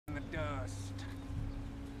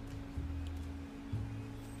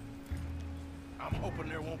I'm hoping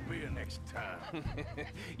there won't be a next time.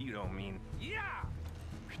 You don't mean... Yeah!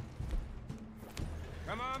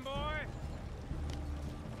 Come on, boy!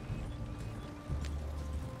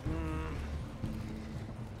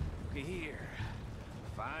 Look here.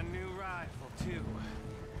 Fine new rifle, too.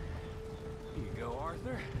 Here you go,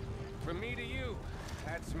 Arthur. From me to you.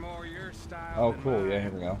 That's more your style. Oh, than cool. mine. Yeah,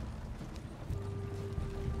 here we go.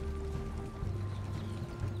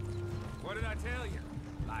 What did I tell you?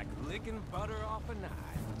 Like licking butter off a knife.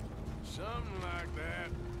 Something like that.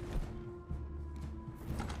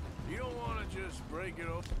 You don't want to just break it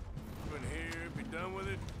open here, be done with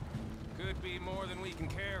it? Could be more than we can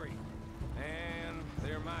carry. And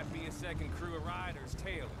there might be a second crew of riders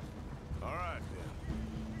tailing. All right, then.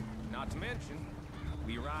 Not to mention,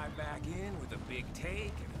 we ride back in with a big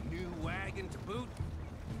take and a new wagon to boot.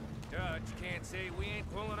 Dutch can't say we ain't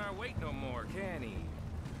pulling our weight no more, can he?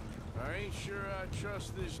 I ain't sure I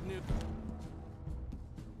trust this new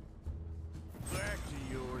back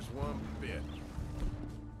to yours one bit.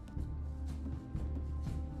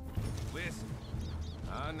 Listen,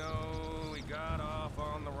 I know we got off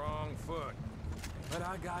on the wrong foot, but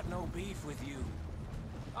I got no beef with you.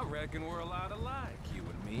 I reckon we're a lot alike, you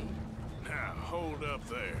and me. Now, hold up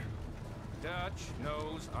there. Dutch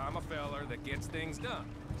knows I'm a feller that gets things done,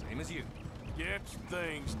 same as you. Gets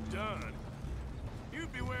things done.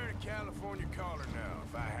 You'd be wearing a California collar now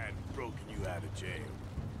if I hadn't broken you out of jail.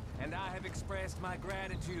 And I have expressed my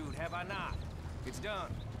gratitude, have I not? It's done.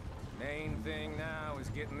 Main thing now is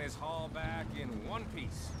getting this haul back in one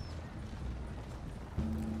piece.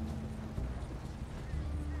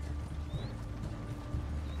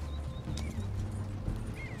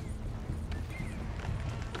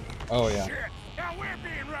 Oh, yeah. Shit! Now we're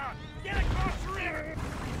being robbed! Get across the river!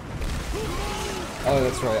 Oh,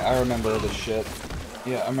 that's right. I remember this shit.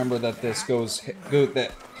 Yeah, I remember that this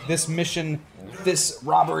that this mission, this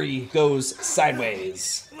robbery goes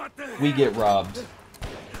sideways. We get robbed.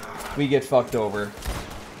 We get fucked over.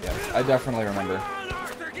 Yeah, I definitely remember.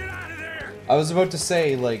 Arthur, get out of there! I was about to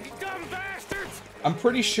say, like, Dumb bastards! I'm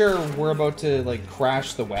pretty sure we're about to, like,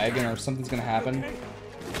 crash the wagon or something's gonna happen.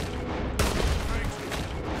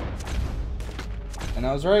 And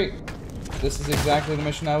I was right. This is exactly the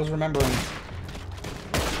mission I was remembering.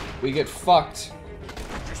 We get fucked.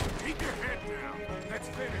 Just keep your head down. Let's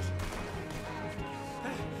finish.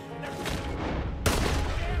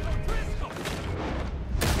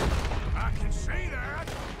 I can see that.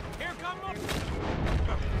 Here come them!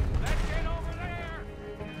 Let's get over there!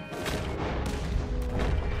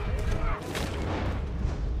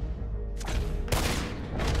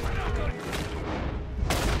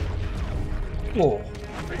 Whoa.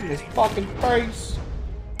 Look at this fucking face.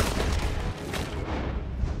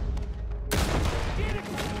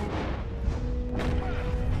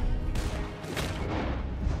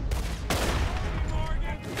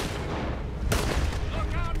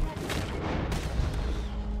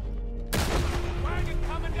 Wagon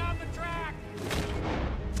coming down the track!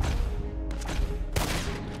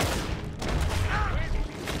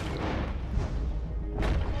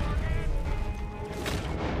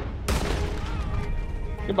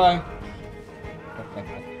 Goodbye. Look at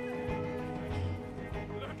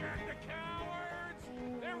the cowards!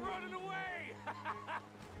 They're running away!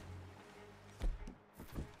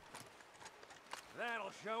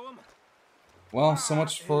 That'll show them. Well, so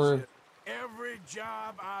much for... Every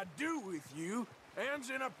job I do with you ends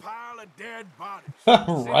in a pile of dead bodies.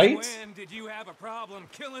 Right? Since when did you have a problem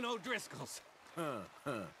killing O'Driscolls?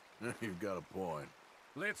 You've got a point.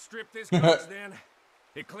 Let's strip this coach then.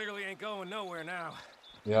 It clearly ain't going nowhere now.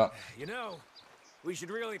 Yeah. You know, we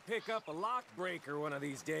should really pick up a lock breaker one of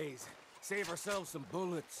these days. Save ourselves some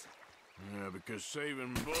bullets. Yeah, because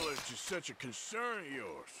saving bullets is such a concern of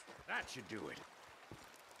yours. That should do it.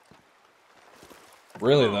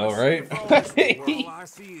 Really though, right? All I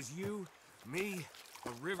see is you, me,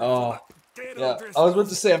 a river Oh, dead yeah. I was about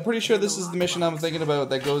to say, I'm pretty sure this is the mission I'm thinking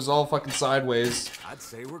about that goes all fucking sideways. I'd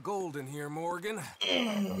say we're golden here, Morgan.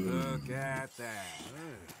 Look at that.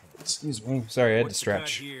 Excuse me. Sorry, I had to What's the cut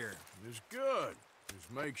stretch. here? It's good.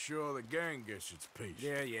 Just make sure the gang gets its piece.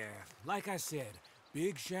 Yeah. Like I said,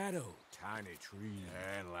 big shadow, tiny tree.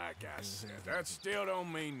 And like I said, that still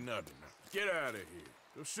don't mean nothing. Get out of here.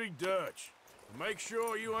 Go see Dutch. Make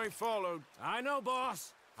sure you ain't followed. I know,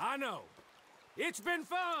 boss. I know. It's been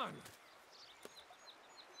fun.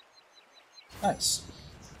 Nice.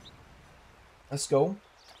 Let's go.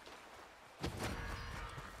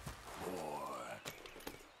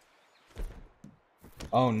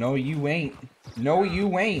 Oh, no, you ain't. No,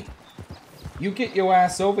 you ain't. You get your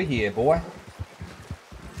ass over here, boy.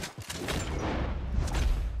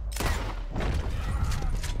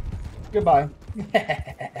 Goodbye.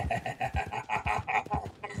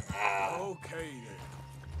 Okay then.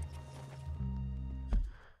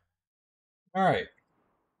 Alright.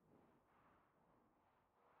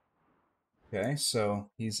 Okay, so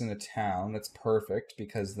he's in a town. That's perfect,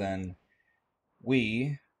 because then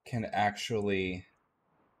we can actually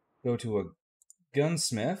go to a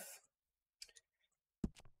gunsmith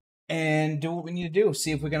and do what we need to do.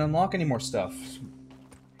 See if we can unlock any more stuff.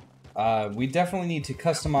 We definitely need to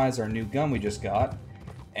customize our new gun we just got.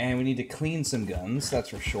 And we need to clean some guns, that's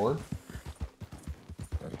for sure.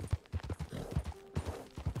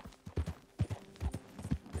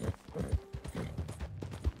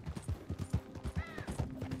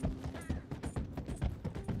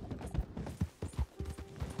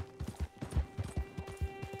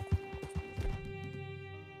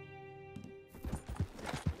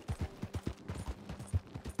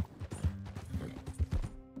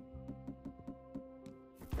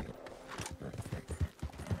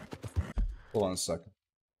 Hold on a second.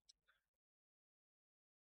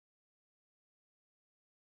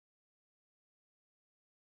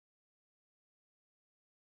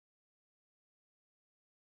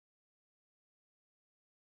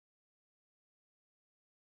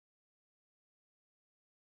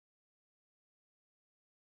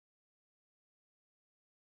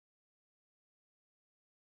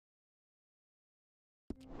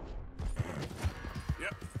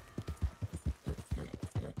 Yep.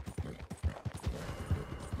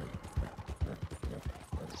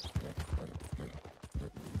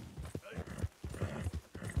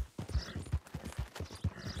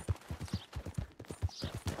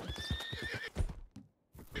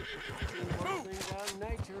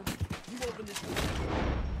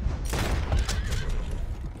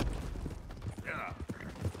 Yeah.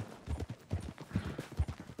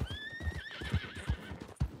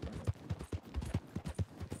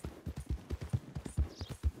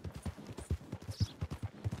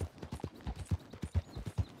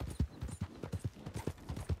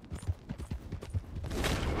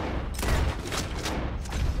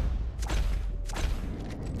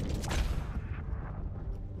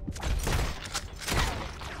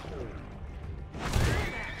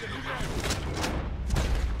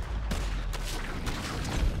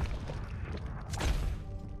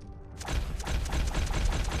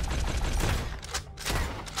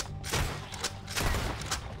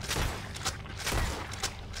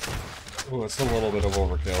 Ooh, it's a little bit of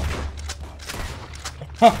overkill.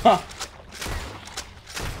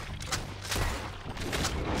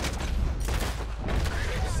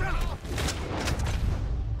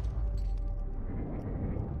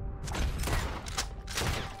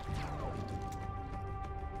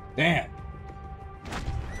 Damn.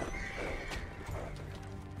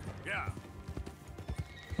 Yeah.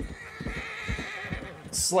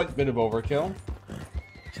 Slight bit of overkill.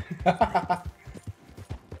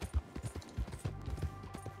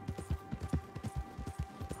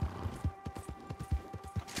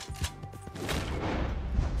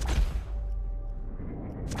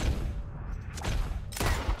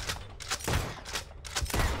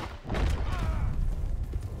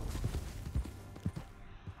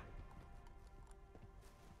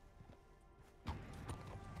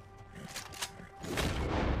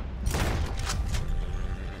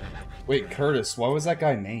 Wait, Curtis, why was that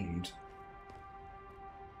guy named?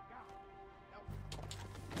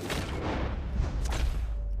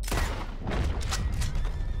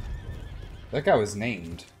 That guy was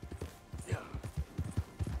named. Yeah.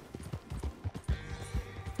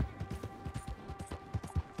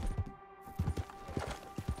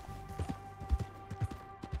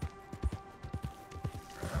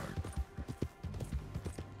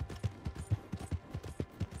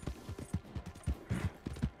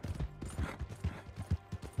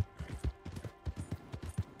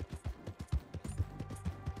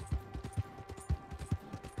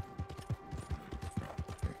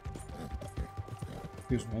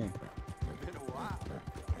 Excuse me. Been a while.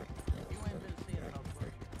 You ain't been seeing no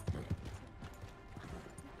foot.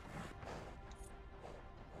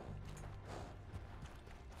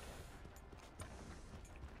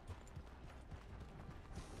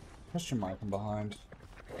 Question mark from behind.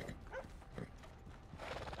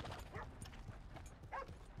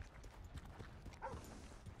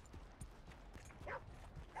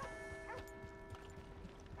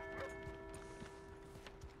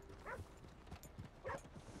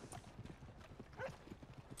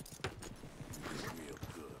 Real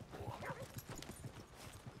good, boy.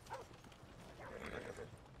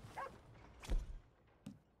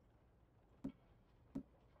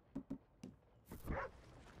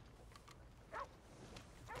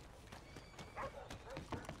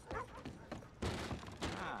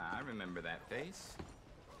 remember that face.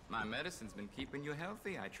 My medicine's been keeping you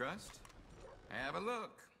healthy, I trust. Have a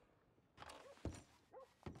look.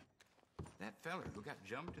 That feller who got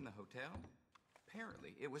jumped in the hotel?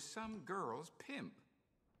 Apparently, it was some girl's pimp.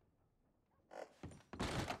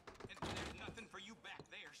 And there's nothing for you back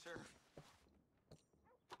there, sir.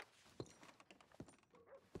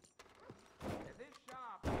 This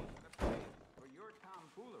shop ain't the place for your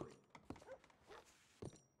tomfoolery.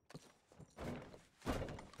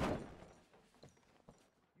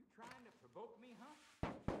 You trying to provoke me, huh?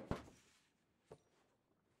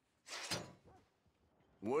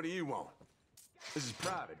 What do you want? This is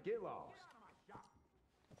private. Get lost.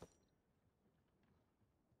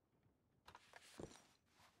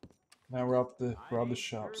 Now we're off the rob the I ain't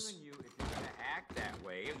shops. serving you if you're gonna act that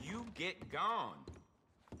way. You get gone.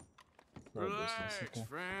 Rob Relax, business, okay.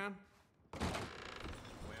 friend.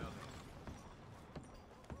 Well,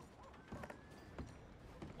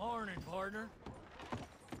 Morning, partner.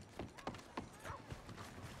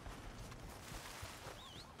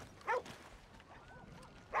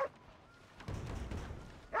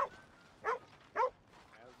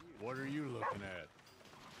 What are you looking at?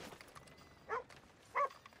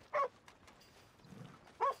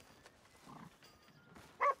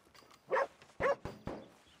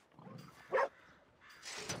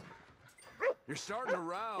 You're starting to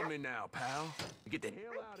rile me now, pal. Get the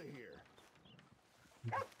hell out of here.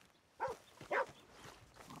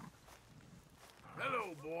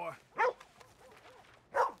 Hello, boy.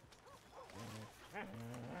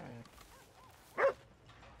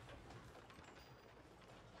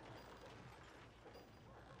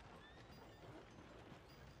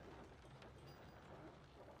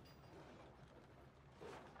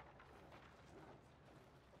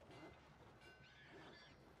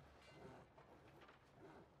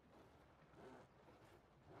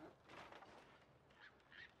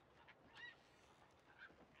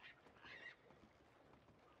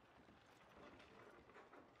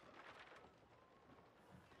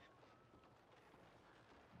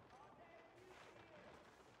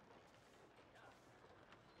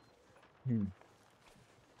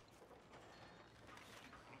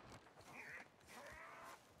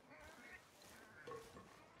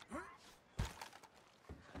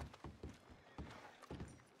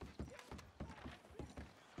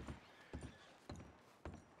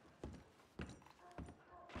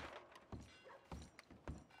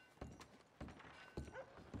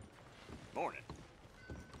 Morning.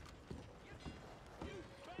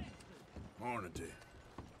 Morning to you.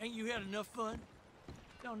 Ain't you had enough fun?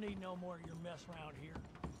 Don't need no more of your mess around here.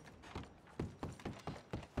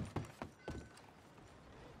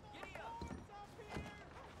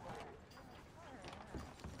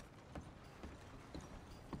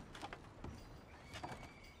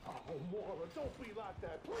 Oh, Mora, don't be like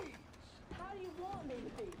that, please. How do you want me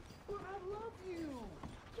to be? But I love you.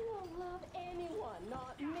 You don't love anyone.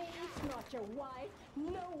 Not me, not your wife,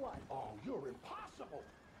 no one. Oh, you're impossible.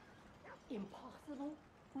 Impossible?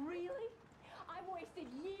 Really? I've wasted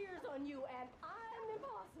years on you and I'm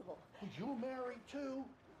impossible. You're married too.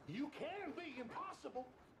 You can be impossible.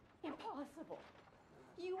 Impossible.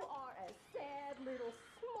 You are a sad little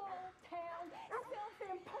small town,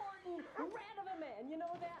 self-important rat of a man. You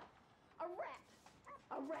know that? A rat.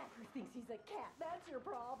 A rat who thinks he's a cat. That's your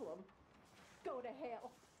problem. Go to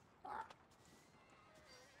hell.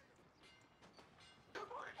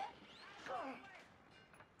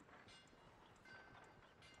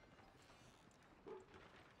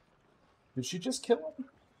 Did she just kill him?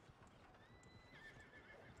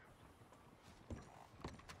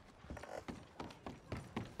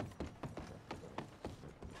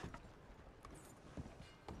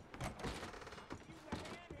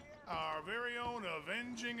 Our very own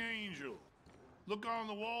Avenging Angel. Look on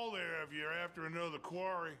the wall there if you're after another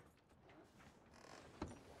quarry.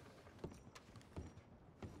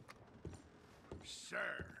 Sir.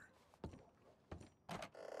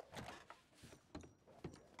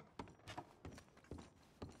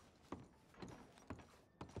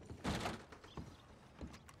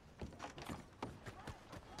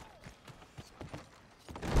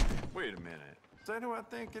 Wait a minute. Is that who I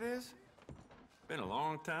think it is? Been a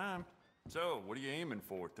long time. So, what are you aiming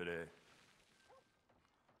for today?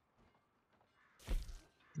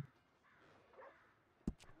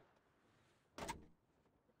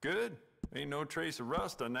 Good. Ain't no trace of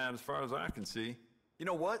rust on that as far as I can see. You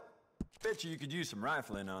know what? Bet you could use some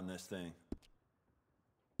rifling on this thing.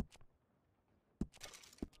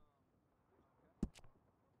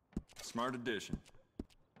 Smart addition.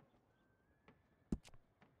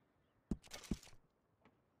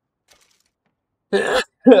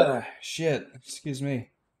 Shit, excuse me.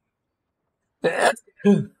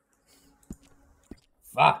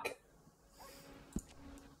 Fuck.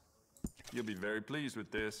 You'll be very pleased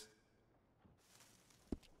with this.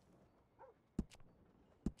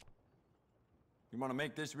 You want to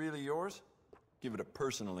make this really yours? Give it a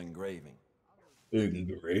personal engraving.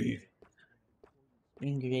 Engraving.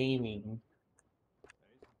 Engraving.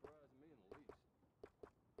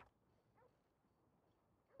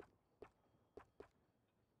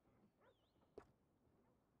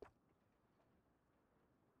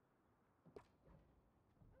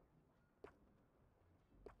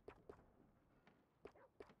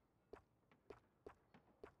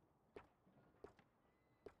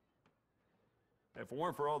 If it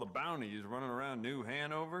weren't for all the bounties running around New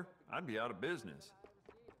Hanover, I'd be out of business.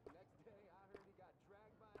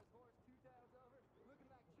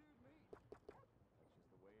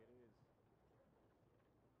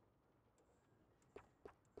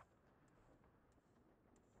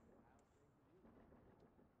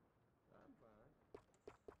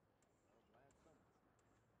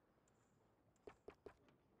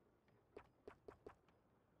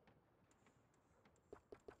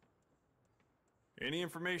 Any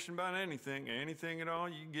information about anything at all,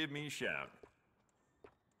 you give me a shout.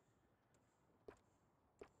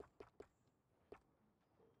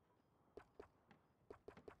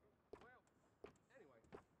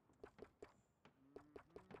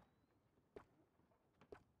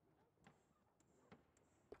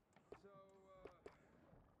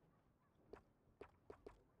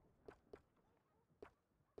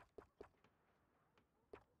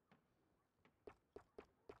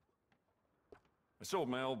 I sold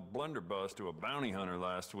my old blunderbuss to a bounty hunter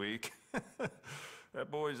last week.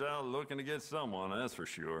 That boy's out looking to get someone, that's for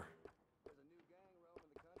sure. There's a new gang roaming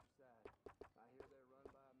the countryside. I hear they're run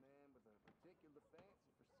by a man with a particular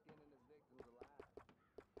fancy for skinning his victims alive.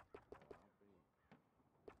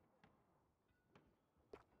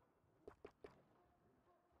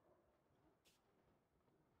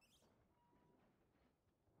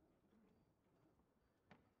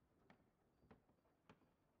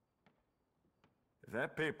 If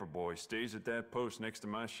that paper boy stays at that post next to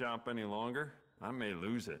my shop any longer, I may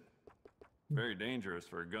lose it. Very dangerous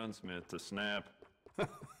for a gunsmith to snap.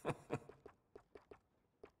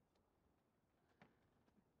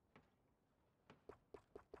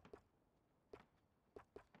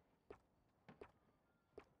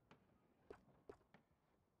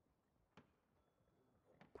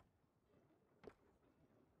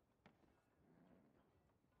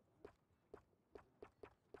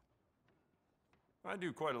 I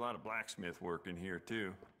do quite a lot of blacksmith work in here,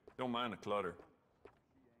 too. Don't mind the clutter.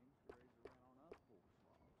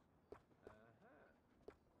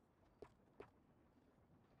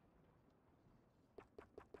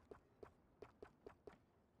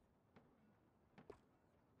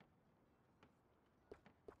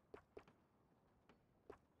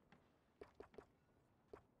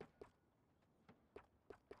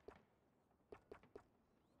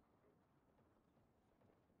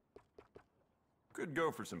 Could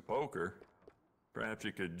go for some poker. Perhaps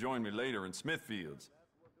you could join me later in Smithfields.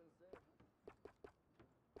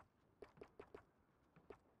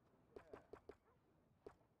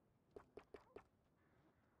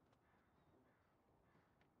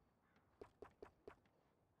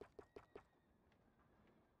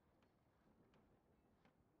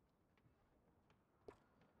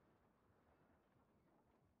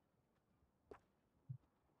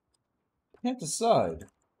 Can't decide.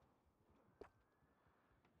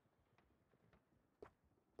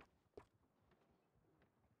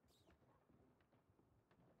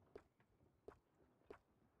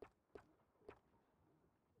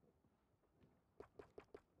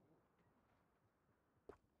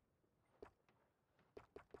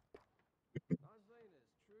 Not saying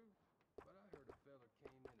it's true, but I heard a fella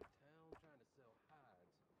came into town trying to sell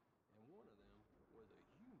hides, and one of them was a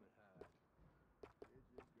human hide. It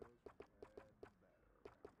just goes from bad to better around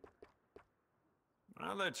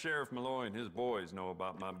here. I let Sheriff Malloy and his boys know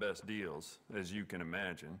about my best deals, as you can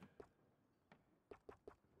imagine.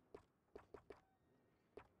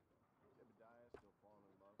 Jebediah still falling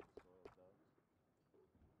in love with soiled ducks.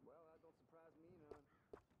 Well, that don't surprise me none.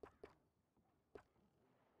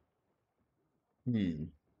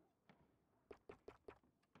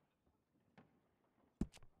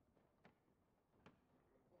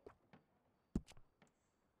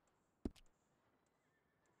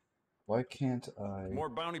 Why can't I? The more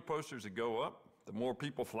bounty posters that go up, the more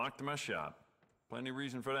people flock to my shop. Plenty of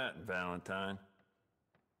reason for that in Valentine.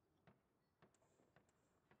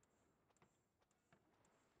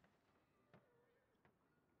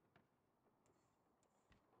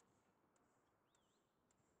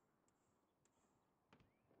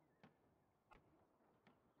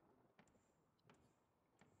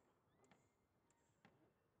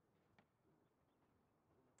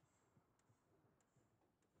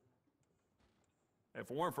 If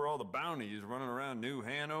it weren't for all the bounties running around New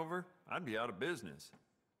Hanover, I'd be out of business.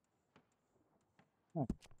 You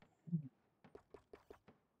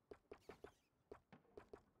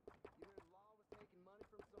hear the law was taking money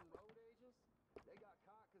from some road agents? They got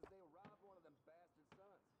caught because they robbed one of them bastard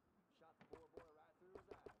sons. Shot the poor boy right through his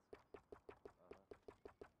eyes.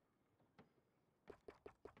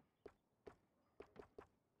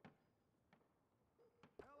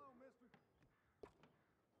 Hello, mister.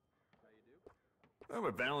 How you do? Well,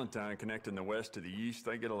 with Valentine connecting the west to the east,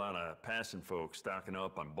 they get a lot of passing folks stocking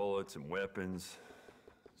up on bullets and weapons.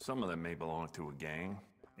 Some of them may belong to a gang.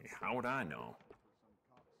 Hey, how would I know?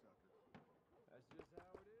 That's just how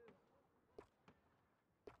it is.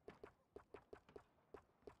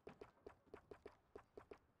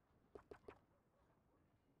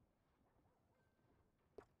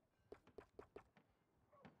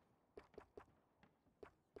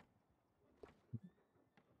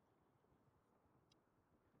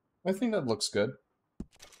 I think that looks good.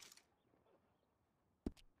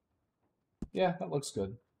 Yeah, that looks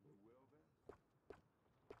good.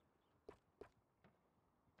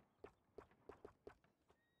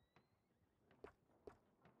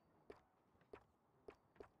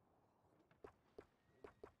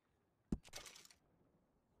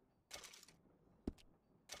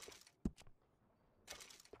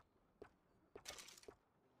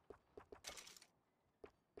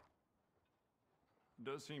 It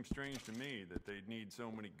does seem strange to me that they'd need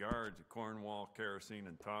so many guards at Cornwall, Kerosene,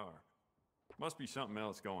 and Tar. Must be something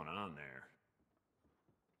else going on there.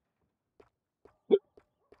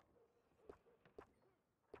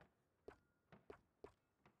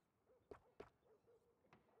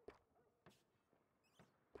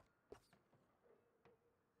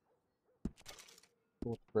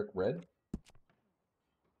 Brick red.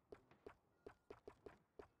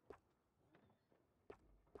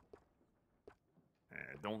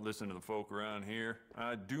 Don't listen to the folk around here.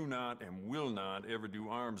 I do not and will not ever do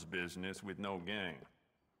arms business with no gang.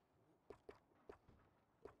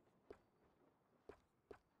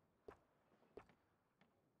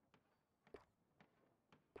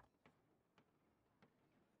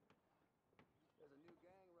 There's a new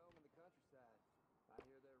gang roaming the countryside. I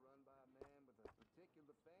hear they're run by a man with a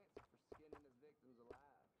particular fancy for skinning his victims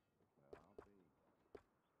alive. Well, I'll be.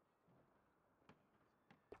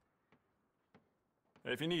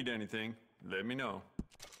 If you need anything, let me know.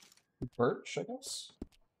 Birch, I guess?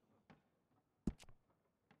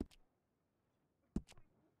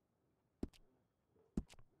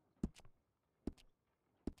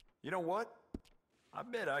 You know what? I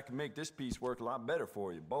bet I can make this piece work a lot better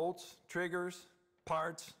for you. Bolts, triggers,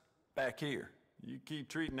 parts, back here. You keep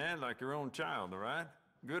treating that like your own child, all right?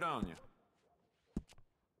 Good on you.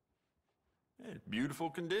 Hey, beautiful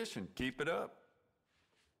condition. Keep it up.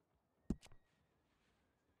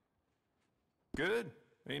 Good.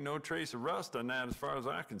 Ain't no trace of rust on that as far as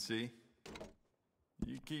I can see.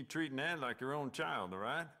 You keep treating that like your own child, all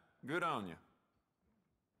right? Good on you.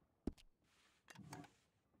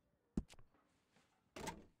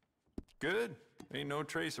 Good. Ain't no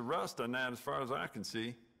trace of rust on that as far as I can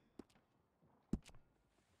see.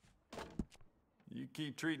 You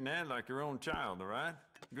keep treating that like your own child, all right?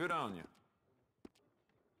 Good on you.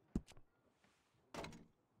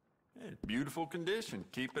 Hey, beautiful condition.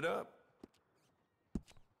 Keep it up.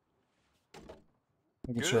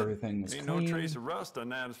 Making sure everything's Ain't clean. no trace of rust on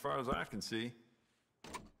that as far as I can see.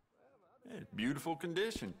 Hey, beautiful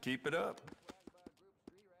condition. Keep it up.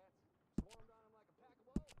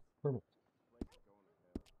 Perfect.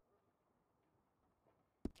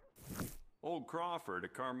 Old Crawford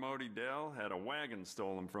at Carmody Dell had a wagon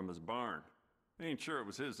stolen from his barn. Ain't sure it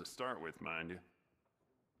was his to start with, mind you.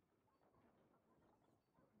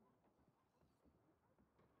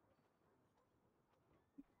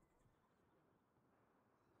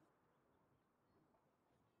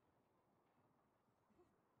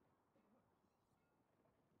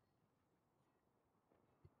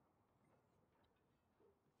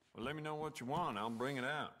 Well, let me know what you want. I'll bring it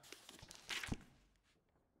out.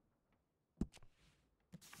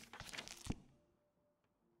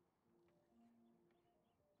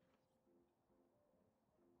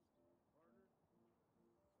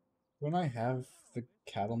 Don't I have the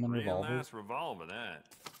Cattleman Real revolver? nice revolver, that.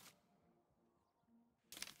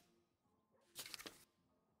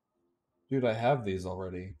 Dude, I have these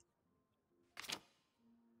already.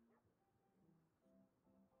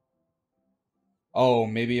 Oh,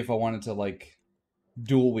 maybe if I wanted to, like,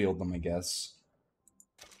 dual wield them, I guess.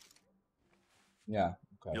 Yeah,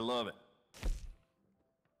 okay. You'll love it.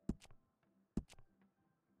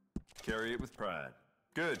 Carry it with pride.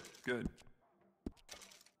 Good, good.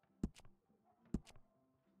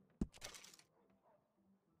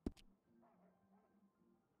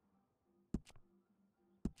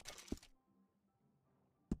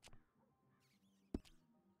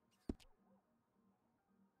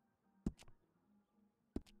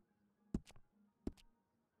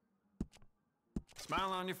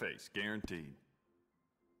 Smile on your face, guaranteed.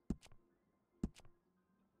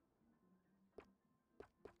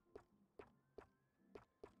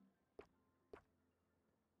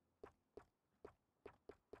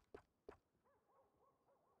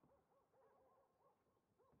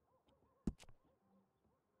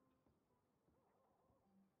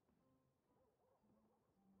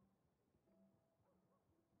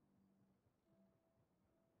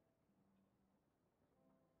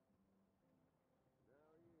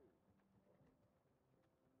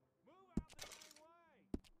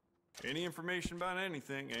 Any information about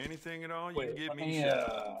anything at all, you can give me a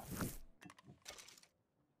shout.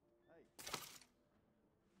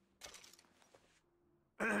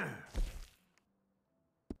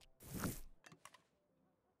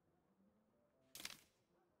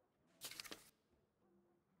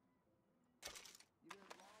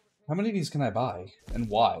 How many of these can I buy? And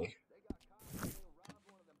why?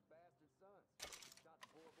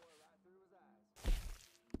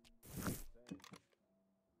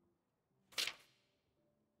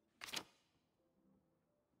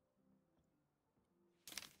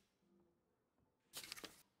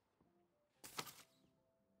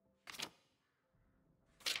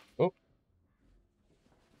 Oh.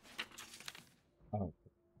 Oh.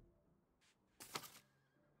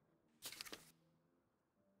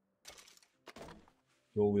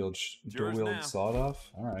 Dual wield sawed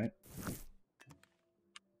off. All right.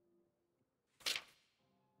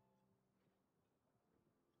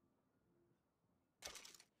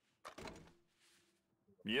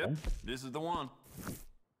 Yep, this is the one.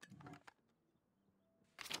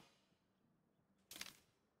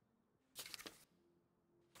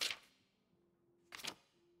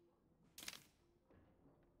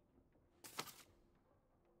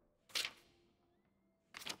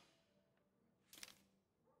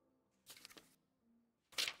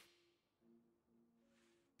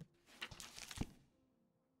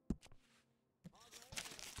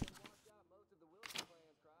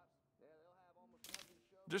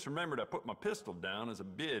 Just remembered I put my pistol down as a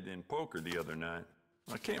bid in poker the other night.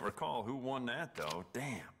 I can't recall who won that, though.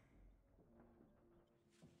 Damn.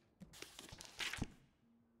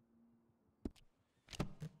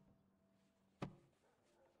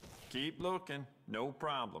 Keep looking. No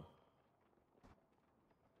problem.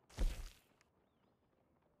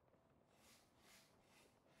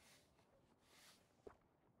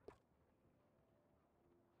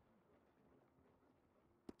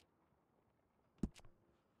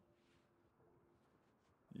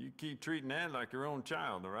 You keep treating that like your own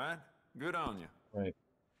child, all right? Good on you. Right.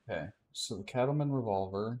 Okay. So the Cattleman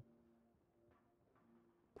revolver.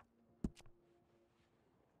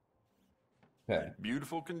 Okay.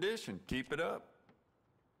 Beautiful condition. Keep it up.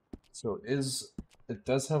 So it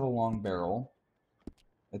does have a long barrel.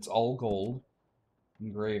 It's all gold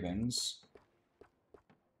engravings.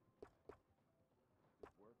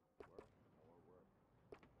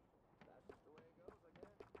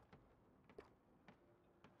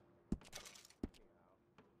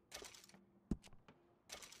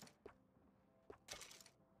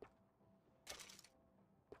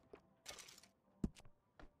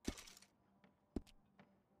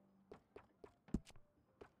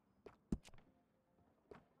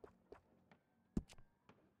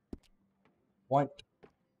 What?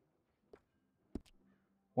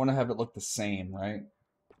 Want to have it look the same, right?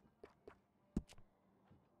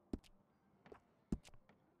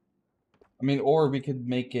 I mean, or we could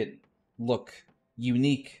make it look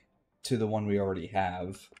unique to the one we already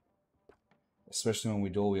have. Especially when we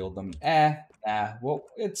dual wield them. Well,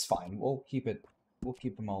 it's fine. We'll keep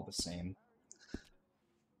them all the same.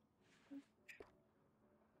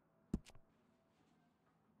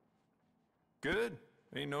 Good.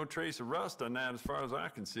 Ain't no trace of rust on that as far as I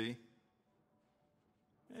can see.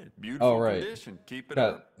 Yeah, beautiful condition. Keep it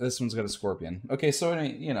up. This one's got a scorpion. Okay, so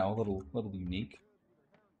you know, a little unique.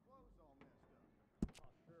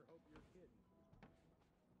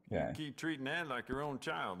 Yeah. Keep treating that like your own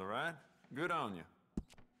child, all right? Good on you.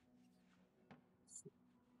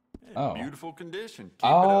 Yeah, beautiful condition. Keep it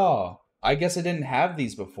up. I guess I didn't have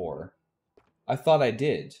these before. I thought I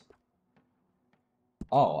did.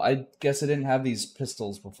 Oh, I guess I didn't have these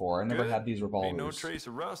pistols before. I never had these revolvers. Ain't no trace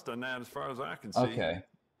of rust on that as far as I can see.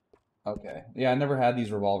 Okay. Yeah, I never had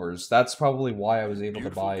these revolvers. That's probably why I was able to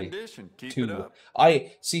buy two.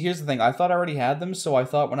 Here's the thing. I thought I already had them, so I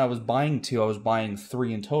thought when I was buying two, I was buying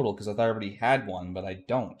three in total, because I thought I already had one, but I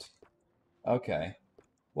don't. Okay.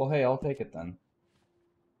 Well, hey, I'll take it then.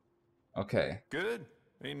 Okay. Good.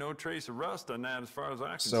 Ain't no trace of rust on that as far as I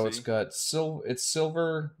can see. So it's got it's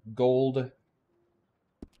silver, gold.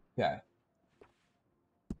 Yeah.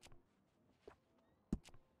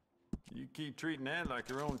 You keep treating that like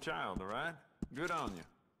your own child, all right? Good on you.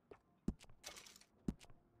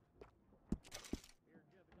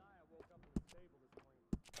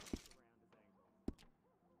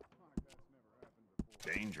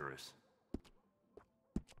 Dangerous.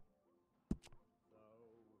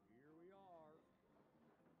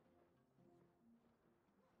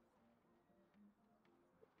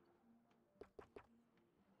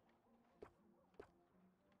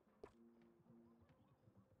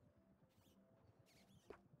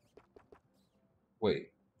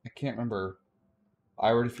 Wait, I can't remember. I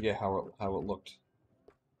already forget how it looked.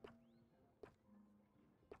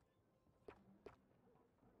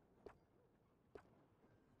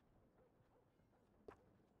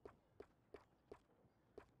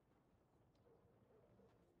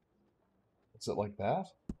 Is it like that?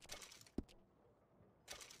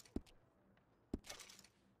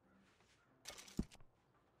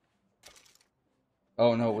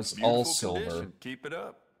 Oh no, it was all silver. Condition. Keep it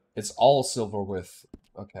up. It's all silver with...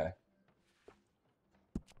 Okay.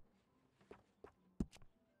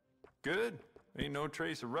 Good. Ain't no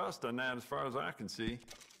trace of rust on that as far as I can see.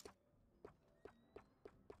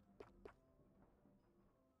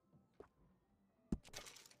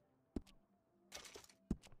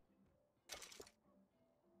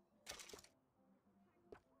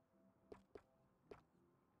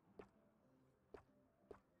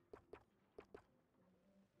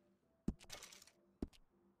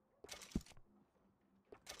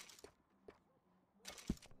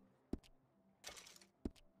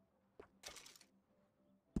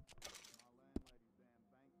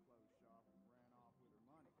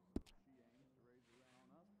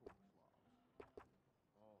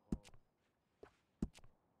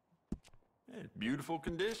 It's beautiful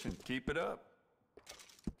condition. Keep it up.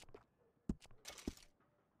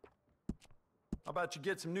 How about you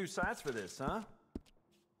get some new sights for this, huh?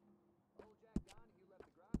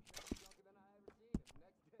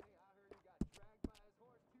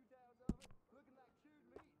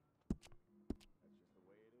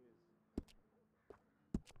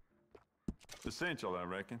 Essential, I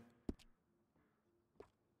reckon.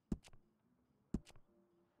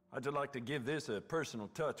 I'd just like to give this a personal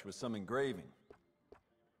touch with some engraving.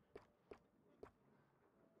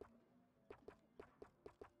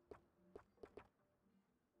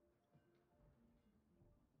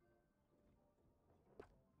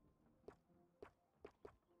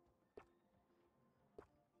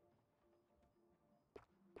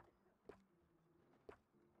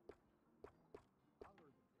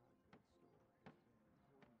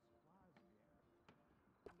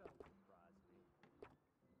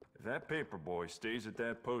 If that paper boy stays at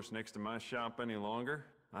that post next to my shop any longer,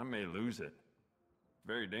 I may lose it.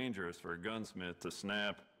 Very dangerous for a gunsmith to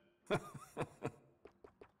snap.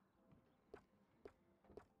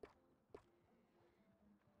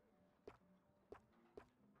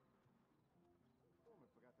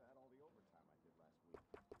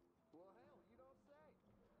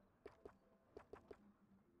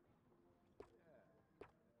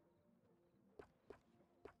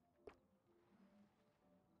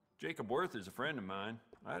 Jacob Worth is a friend of mine.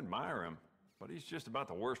 I admire him, but he's just about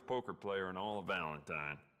the worst poker player in all of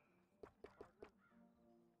Valentine.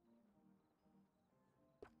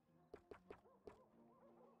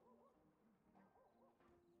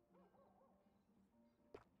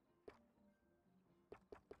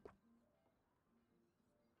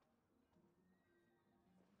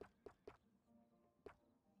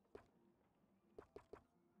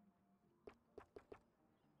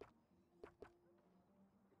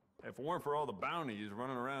 If it weren't for all the bounties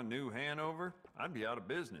running around New Hanover, I'd be out of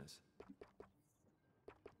business.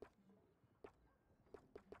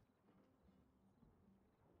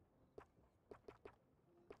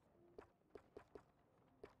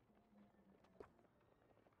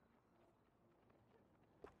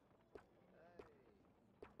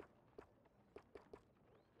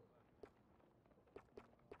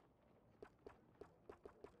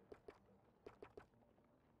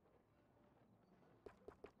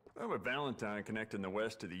 Well, with Valentine connecting the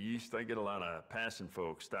west to the east, they get a lot of passing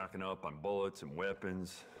folks stocking up on bullets and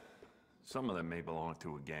weapons. Some of them may belong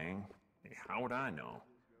to a gang. Hey, how would I know?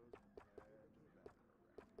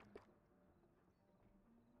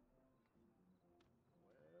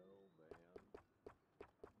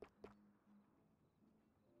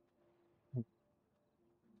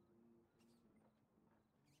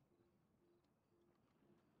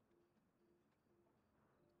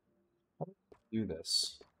 Do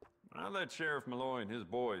this. I let Sheriff Malloy and his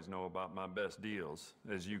boys know about my best deals,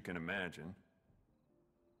 as you can imagine.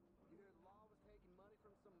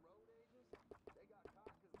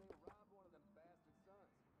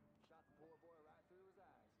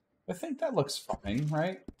 I think that looks fine,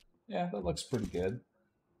 right? Yeah, that looks pretty good.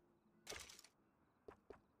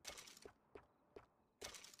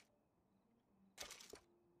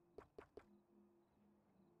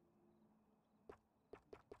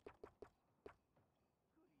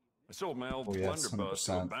 I sold my old Oh, yes, blunderbuss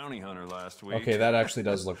to a 100%. bounty hunter last week. Okay, that actually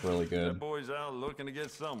does look really That good. boy's out looking to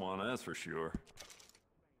get someone, that's for sure.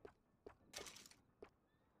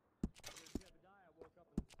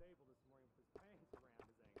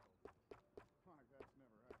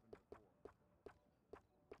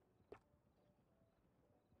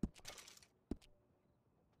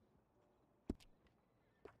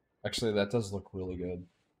 Actually, that does look really good.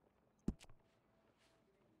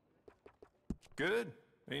 Good.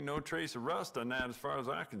 Ain't no trace of rust on that as far as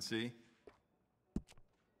I can see.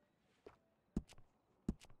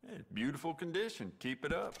 Yeah, beautiful condition. Keep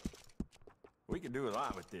it up. We could do a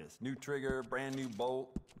lot with this. New trigger, brand new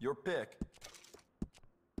bolt. Your pick.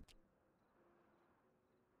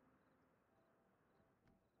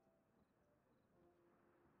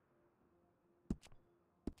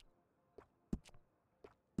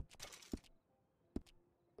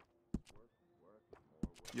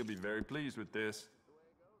 You'll be very pleased with this.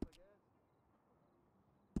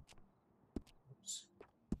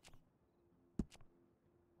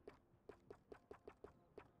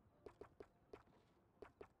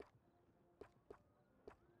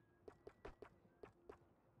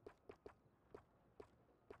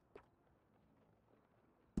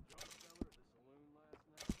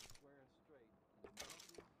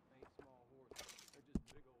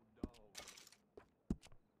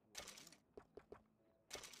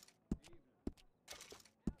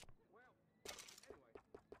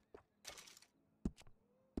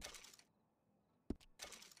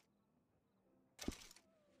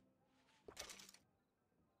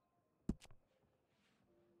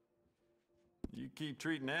 You keep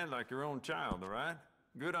treating that like your own child, all right?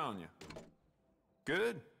 Good on you.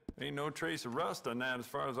 Good. Ain't no trace of rust on that as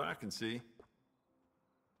far as I can see.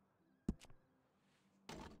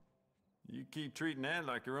 You keep treating that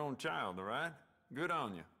like your own child, all right? Good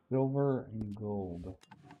on you. Silver and gold.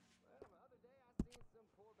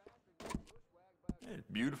 Yeah,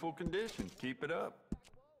 beautiful condition. Keep it up.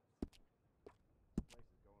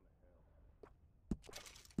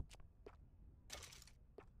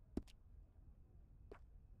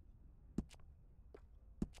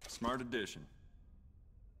 Smart addition.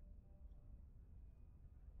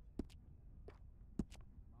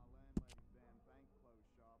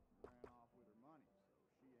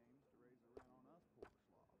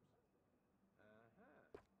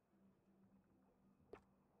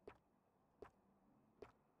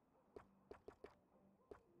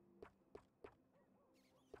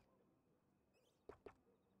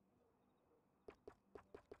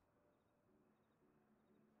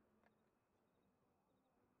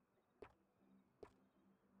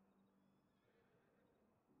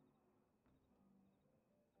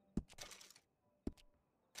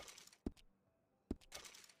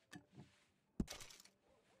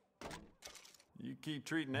 You keep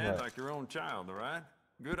treating that like your own child, all right?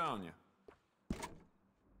 Good on you.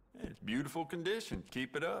 Yeah, it's beautiful condition.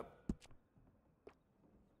 Keep it up.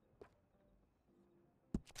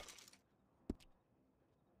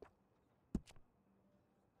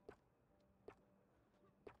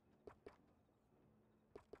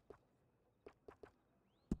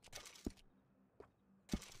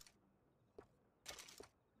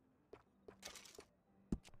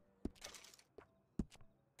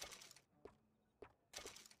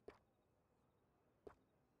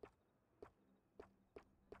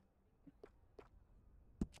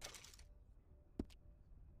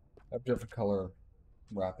 I have different color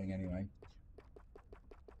wrapping anyway.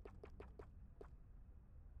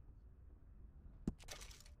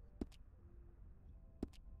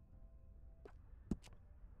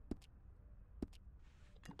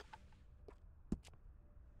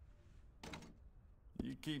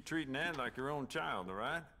 You keep treating that like your own child, all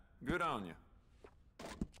right? Good on you.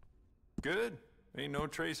 Good. Ain't no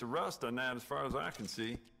trace of rust on that as far as I can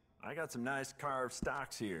see. I got some nice carved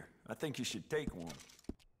stocks here. I think you should take one.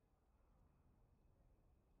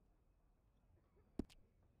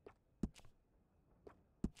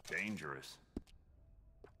 Dangerous.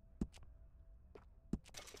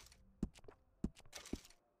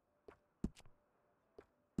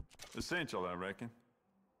 Essential, I reckon.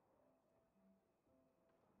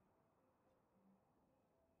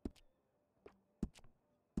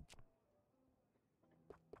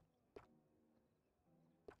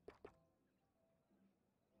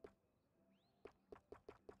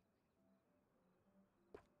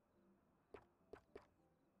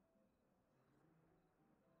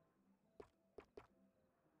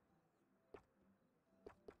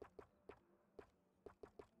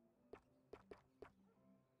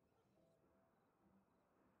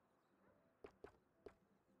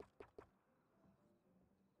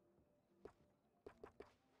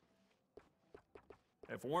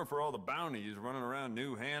 If it weren't for all the bounties running around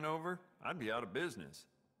New Hanover, I'd be out of business.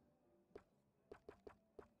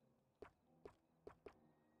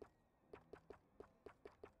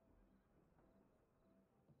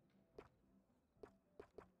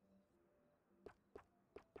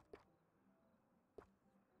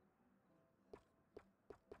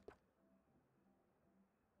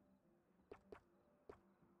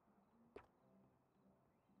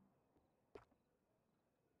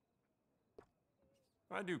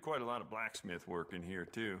 I do quite a lot of blacksmith work in here,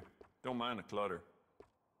 too. Don't mind the clutter.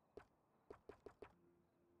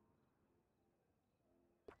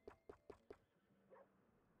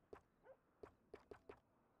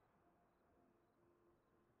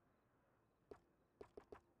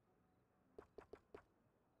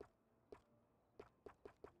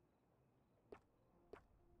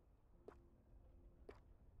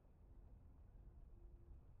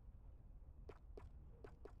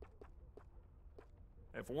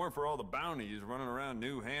 If it weren't for all the bounties running around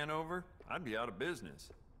New Hanover, I'd be out of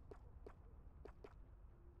business.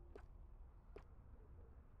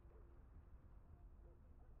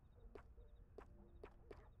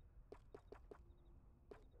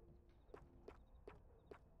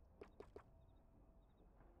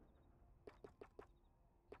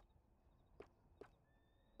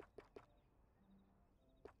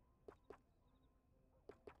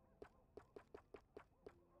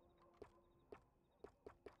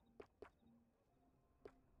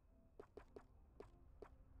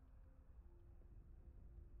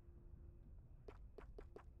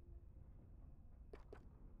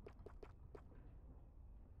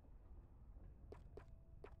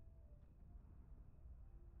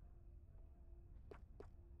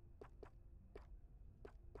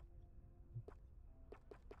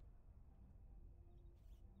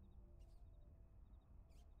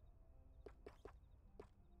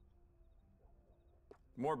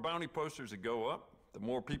 The more bounty posters that go up, the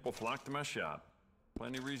more people flock to my shop.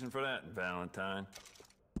 Plenty of reason for that in Valentine.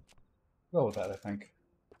 Go with that, I think.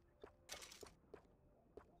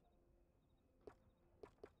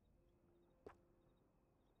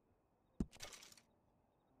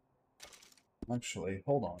 Actually,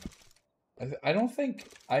 hold on. I don't think...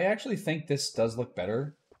 I actually think this does look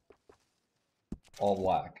better. All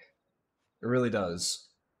black. It really does.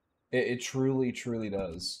 It truly, truly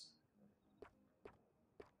does.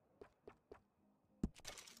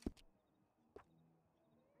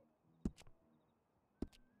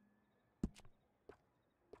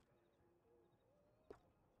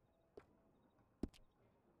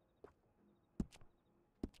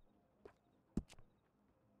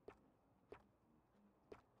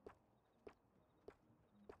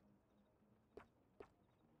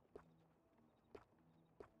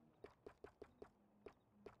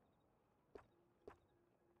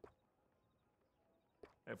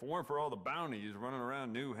 If it weren't for all the bounties running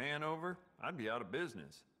around New Hanover, I'd be out of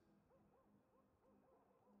business.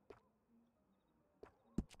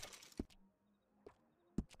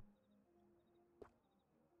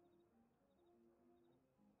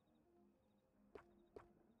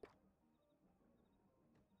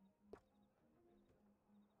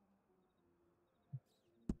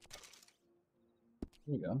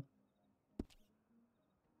 There you go.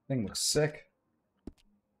 Thing looks sick.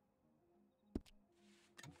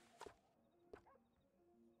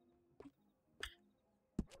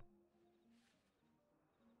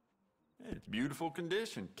 It's beautiful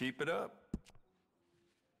condition. Keep it up.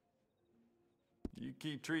 You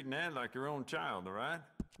keep treating that like your own child, all right?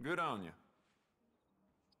 Good on you.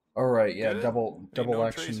 All right, yeah, Good. double Ain't no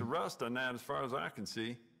action. trace of rust on that as far as I can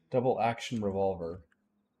see. Double action revolver.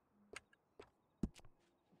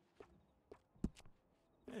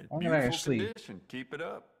 It's I'm gonna beautiful actually... condition. Keep it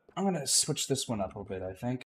up. I'm gonna switch this one up a bit, I think.